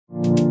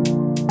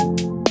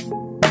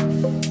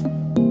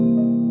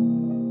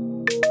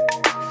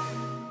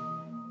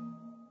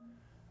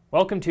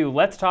Welcome to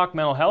Let's Talk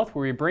Mental Health,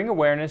 where we bring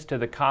awareness to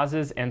the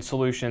causes and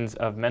solutions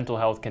of mental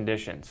health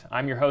conditions.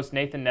 I'm your host,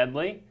 Nathan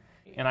Nedley,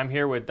 and I'm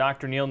here with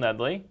Dr. Neal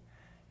Nedley,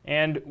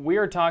 and we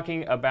are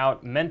talking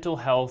about mental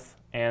health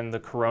and the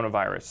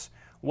coronavirus.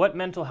 What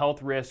mental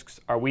health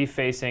risks are we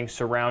facing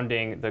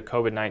surrounding the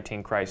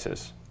COVID-19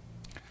 crisis?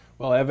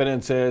 Well,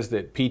 evidence is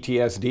that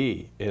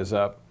PTSD is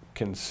up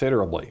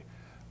considerably.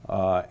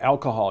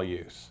 Alcohol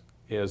use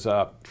is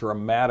up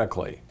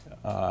dramatically.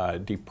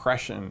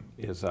 Depression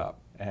is up.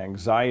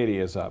 Anxiety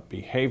is up.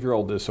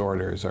 Behavioral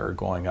disorders are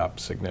going up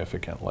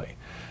significantly.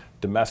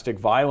 Domestic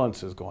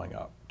violence is going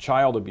up.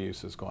 Child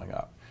abuse is going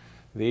up.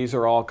 These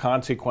are all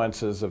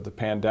consequences of the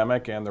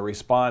pandemic and the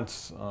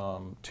response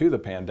to the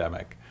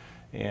pandemic.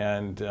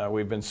 And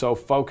we've been so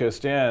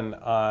focused in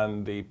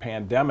on the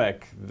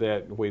pandemic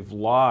that we've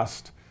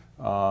lost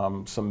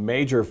some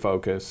major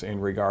focus in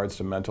regards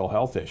to mental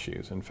health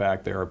issues. In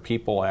fact, there are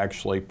people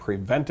actually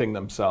preventing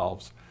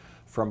themselves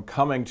from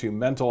coming to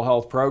mental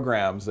health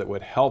programs that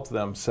would help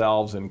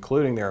themselves,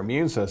 including their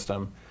immune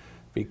system,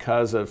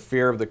 because of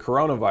fear of the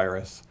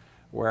coronavirus,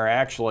 where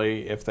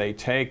actually if they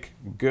take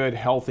good,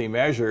 healthy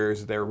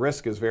measures, their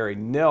risk is very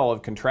nil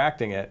of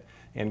contracting it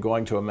and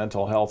going to a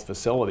mental health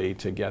facility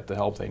to get the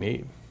help they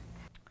need.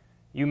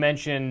 You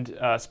mentioned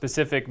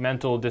specific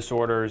mental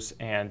disorders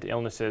and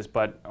illnesses,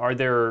 but are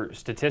there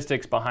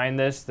statistics behind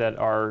this that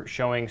are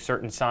showing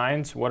certain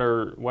signs? What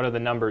are the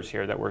numbers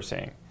here that we're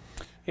seeing?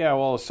 Yeah,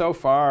 well, so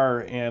far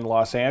in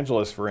Los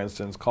Angeles, for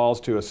instance, calls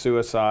to a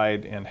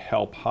suicide and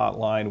help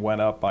hotline went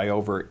up by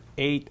over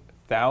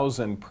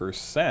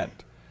 8,000%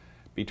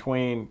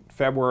 between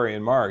February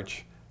and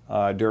March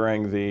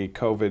during the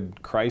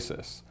COVID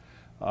crisis.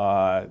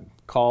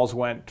 Calls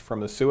went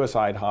from the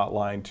suicide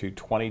hotline to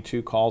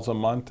 22 calls a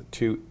month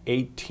to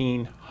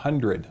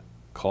 1,800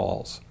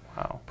 calls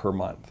per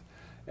month.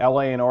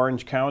 LA and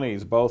Orange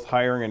counties both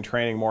hiring and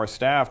training more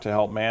staff to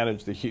help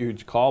manage the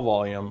huge call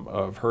volume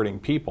of hurting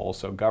people.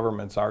 So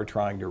governments are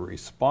trying to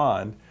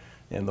respond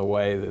in the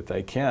way that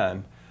they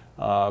can.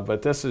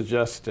 But this is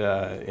just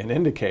an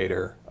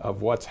indicator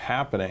of what's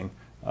happening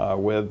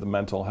with the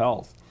mental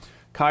health.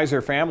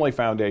 Kaiser Family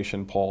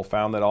Foundation poll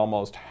found that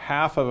almost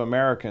half of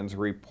Americans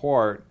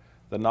report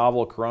the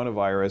novel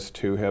coronavirus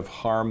to have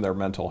harmed their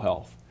mental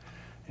health.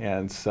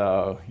 And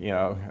so,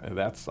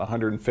 that's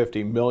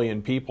 150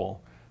 million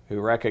people who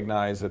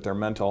recognize that their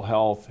mental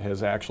health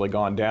has actually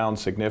gone down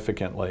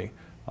significantly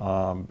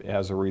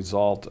as a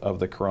result of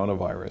the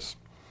coronavirus.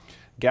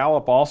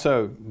 Gallup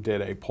also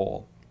did a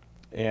poll,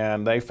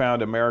 and they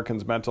found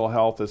Americans' mental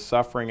health is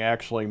suffering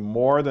actually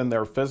more than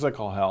their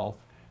physical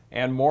health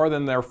and more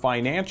than their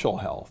financial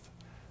health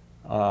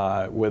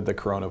with the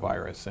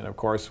coronavirus. And of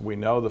course, we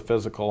know the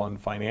physical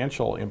and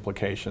financial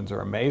implications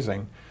are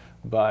amazing,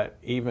 but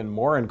even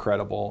more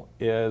incredible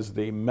is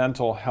the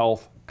mental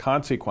health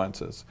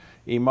consequences.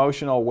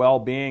 Emotional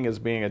well-being is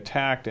being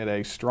attacked at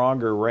a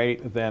stronger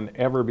rate than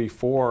ever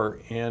before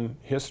in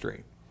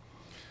history.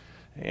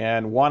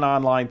 And one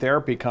online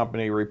therapy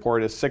company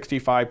reported a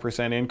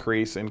 65%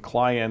 increase in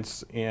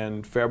clients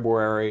in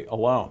February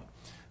alone.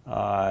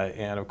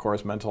 And of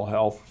course, mental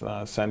health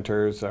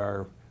centers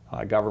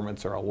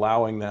governments are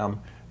allowing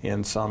them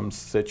in some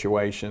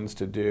situations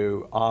to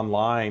do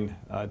online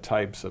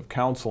types of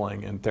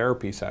counseling and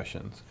therapy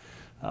sessions.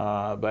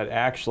 But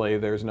actually,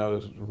 there's no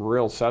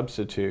real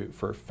substitute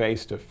for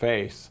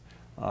face-to-face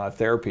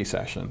therapy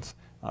sessions,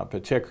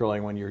 particularly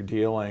when you're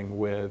dealing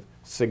with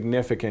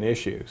significant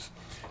issues.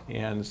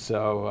 And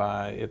so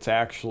it's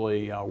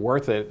actually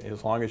worth it,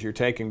 as long as you're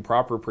taking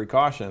proper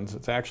precautions,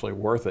 it's actually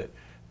worth it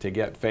to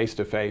get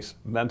face-to-face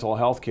mental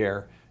health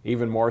care,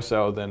 even more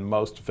so than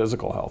most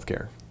physical health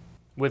care.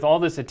 With all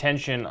this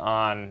attention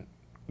on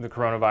the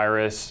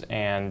coronavirus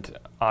and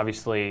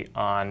obviously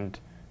on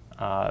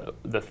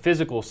the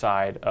physical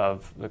side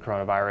of the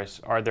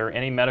coronavirus, are there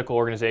any medical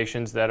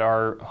organizations that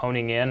are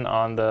honing in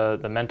on the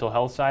mental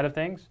health side of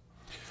things?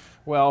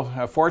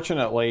 Well,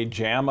 fortunately,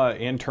 JAMA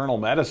Internal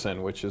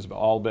Medicine, which has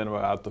all been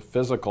about the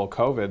physical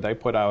COVID, they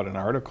put out an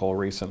article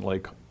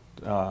recently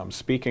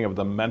speaking of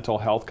the mental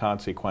health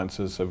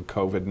consequences of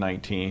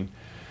COVID-19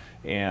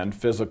 and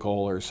physical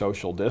or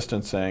social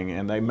distancing,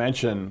 and they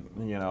mention,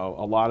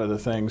 a lot of the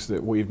things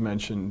that we've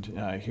mentioned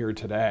here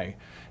today.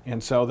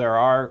 And so there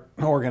are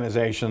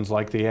organizations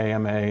like the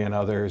AMA and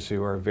others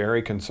who are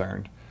very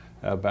concerned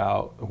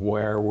about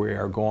where we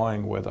are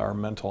going with our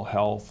mental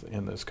health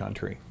in this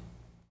country.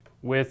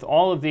 With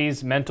all of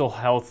these mental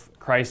health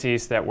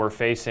crises that we're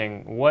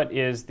facing, what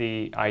is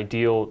the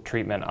ideal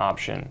treatment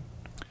option?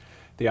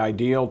 The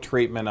ideal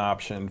treatment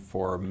option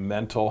for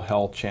mental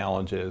health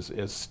challenges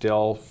is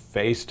still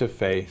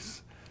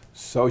face-to-face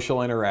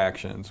social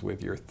interactions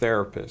with your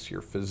therapists,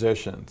 your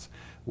physicians,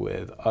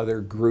 with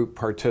other group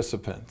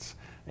participants,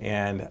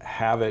 and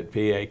have it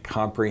be a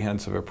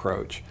comprehensive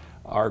approach.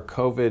 Our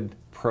COVID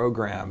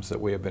programs that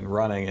we have been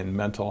running in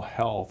mental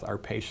health, our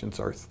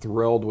patients are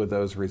thrilled with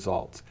those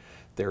results.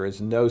 There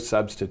is no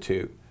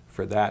substitute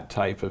for that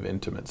type of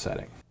intimate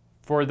setting.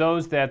 For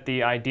those that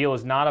the ideal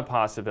is not a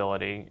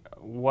possibility,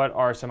 what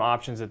are some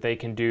options that they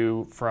can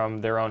do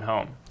from their own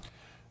home?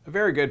 A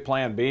very good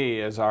plan B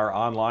is our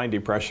online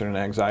depression and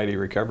anxiety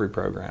recovery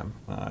program.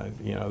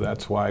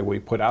 That's why we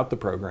put out the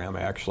program,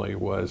 actually,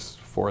 was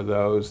for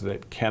those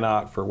that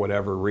cannot, for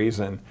whatever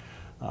reason,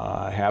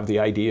 have the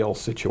ideal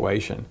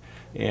situation.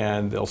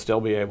 And they'll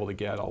still be able to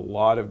get a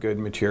lot of good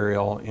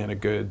material and a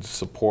good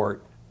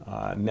support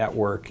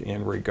network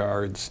in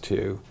regards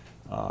to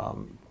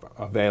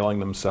availing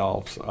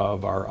themselves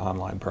of our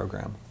online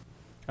program.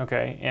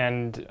 Okay,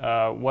 and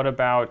what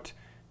about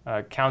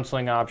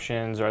counseling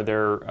options? Are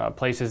there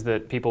places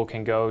that people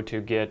can go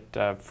to get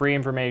free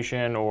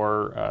information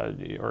or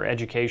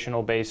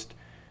educational-based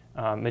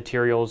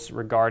materials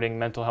regarding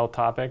mental health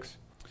topics?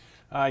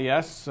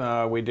 Yes,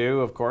 we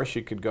do. Of course,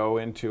 you could go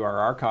into our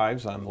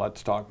archives on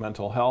Let's Talk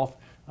Mental Health.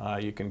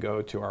 You can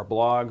go to our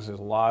blogs. There's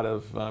a lot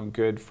of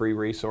good free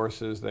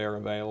resources there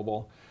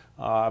available.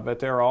 But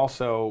there are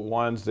also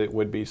ones that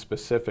would be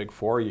specific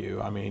for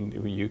you. I mean,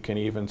 you can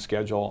even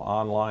schedule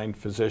online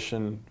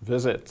physician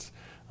visits.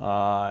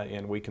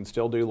 And we can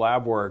still do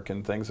lab work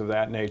and things of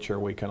that nature.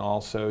 We can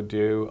also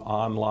do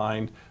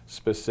online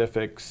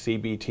specific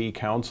CBT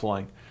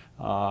counseling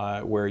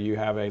where you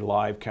have a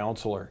live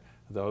counselor.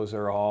 Those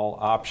are all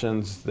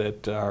options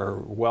that are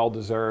well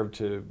deserved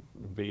to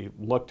be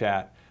looked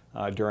at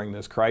during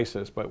this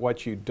crisis. But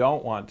what you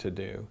don't want to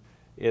do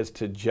is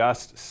to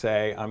just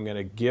say, I'm going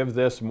to give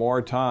this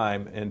more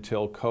time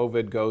until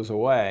COVID goes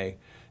away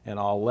and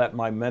I'll let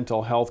my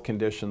mental health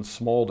conditions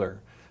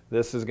smolder.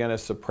 This is going to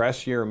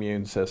suppress your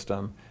immune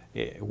system.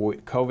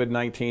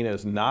 COVID-19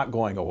 is not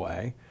going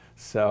away,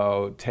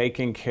 so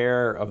taking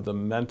care of the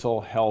mental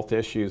health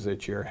issues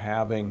that you're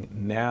having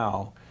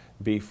now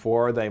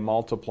before they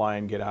multiply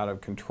and get out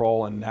of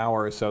control and now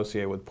are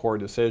associated with poor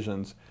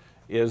decisions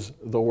is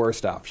the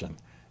worst option.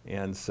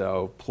 And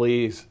so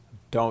please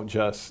don't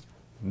just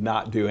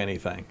not do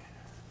anything.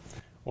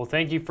 Well,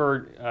 thank you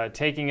for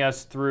taking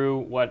us through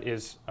what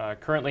is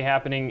currently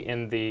happening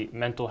in the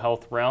mental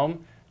health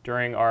realm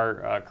during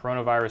our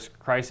coronavirus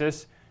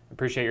crisis.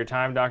 Appreciate your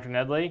time, Dr.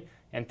 Nedley.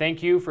 And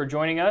thank you for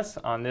joining us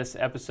on this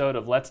episode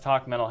of Let's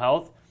Talk Mental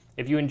Health.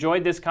 If you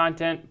enjoyed this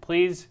content,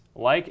 please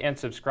like and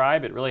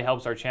subscribe. It really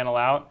helps our channel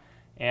out.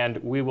 And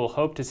we will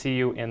hope to see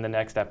you in the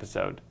next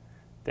episode.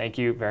 Thank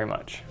you very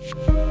much.